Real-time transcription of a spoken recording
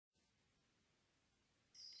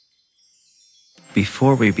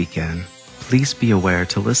Before we begin, please be aware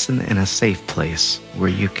to listen in a safe place where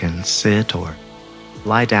you can sit or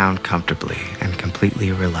lie down comfortably and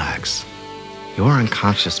completely relax. Your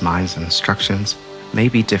unconscious mind's instructions may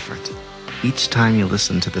be different. Each time you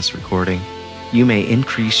listen to this recording, you may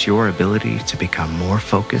increase your ability to become more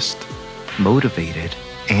focused, motivated,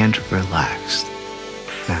 and relaxed.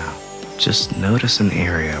 Now, just notice an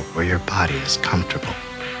area where your body is comfortable.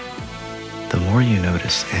 The more you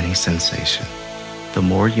notice any sensation, the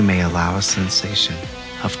more you may allow a sensation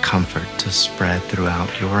of comfort to spread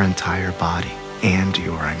throughout your entire body and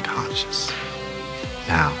your unconscious.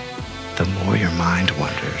 Now, the more your mind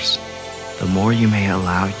wanders, the more you may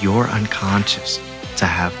allow your unconscious to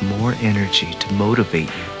have more energy to motivate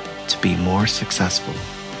you to be more successful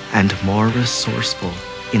and more resourceful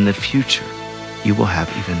in the future. You will have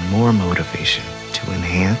even more motivation to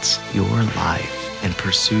enhance your life and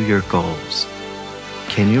pursue your goals.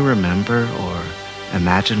 Can you remember or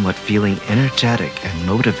imagine what feeling energetic and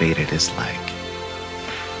motivated is like?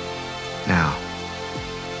 Now,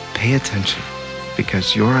 pay attention,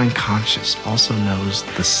 because your unconscious also knows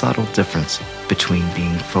the subtle difference between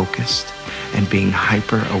being focused and being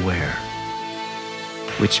hyper-aware,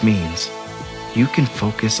 which means you can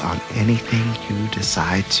focus on anything you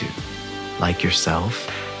decide to, like yourself,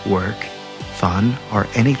 work, fun, or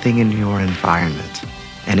anything in your environment,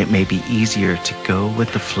 and it may be easier to go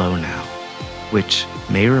with the flow now, which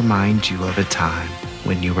may remind you of a time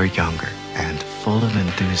when you were younger and full of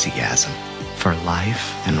enthusiasm for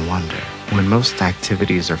life and wonder, when most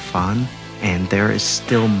activities are fun and there is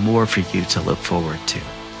still more for you to look forward to.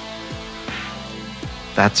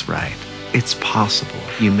 That's right, it's possible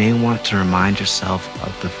you may want to remind yourself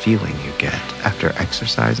of the feeling you get after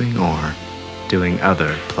exercising or doing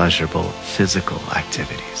other pleasurable physical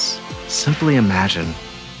activities. Simply imagine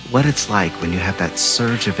what it's like when you have that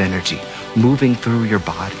surge of energy moving through your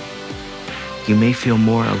body. You may feel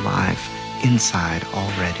more alive inside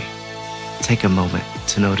already. Take a moment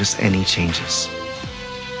to notice any changes.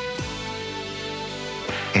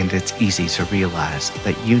 And it's easy to realize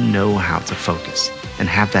that you know how to focus and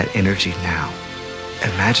have that energy now.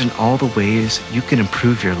 Imagine all the ways you can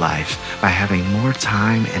improve your life by having more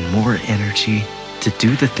time and more energy to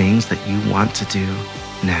do the things that you want to do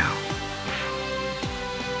now.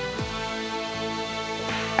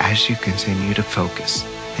 As you continue to focus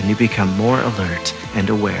and you become more alert and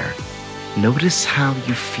aware, notice how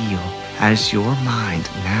you feel as your mind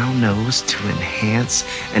now knows to enhance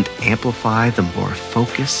and amplify the more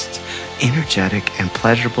focused, energetic, and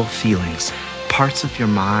pleasurable feelings, parts of your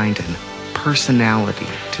mind and personality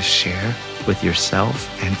to share with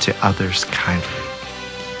yourself and to others kindly.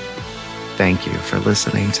 Thank you for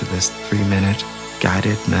listening to this 3-minute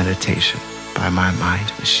guided meditation by my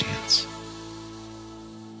Mind Machines.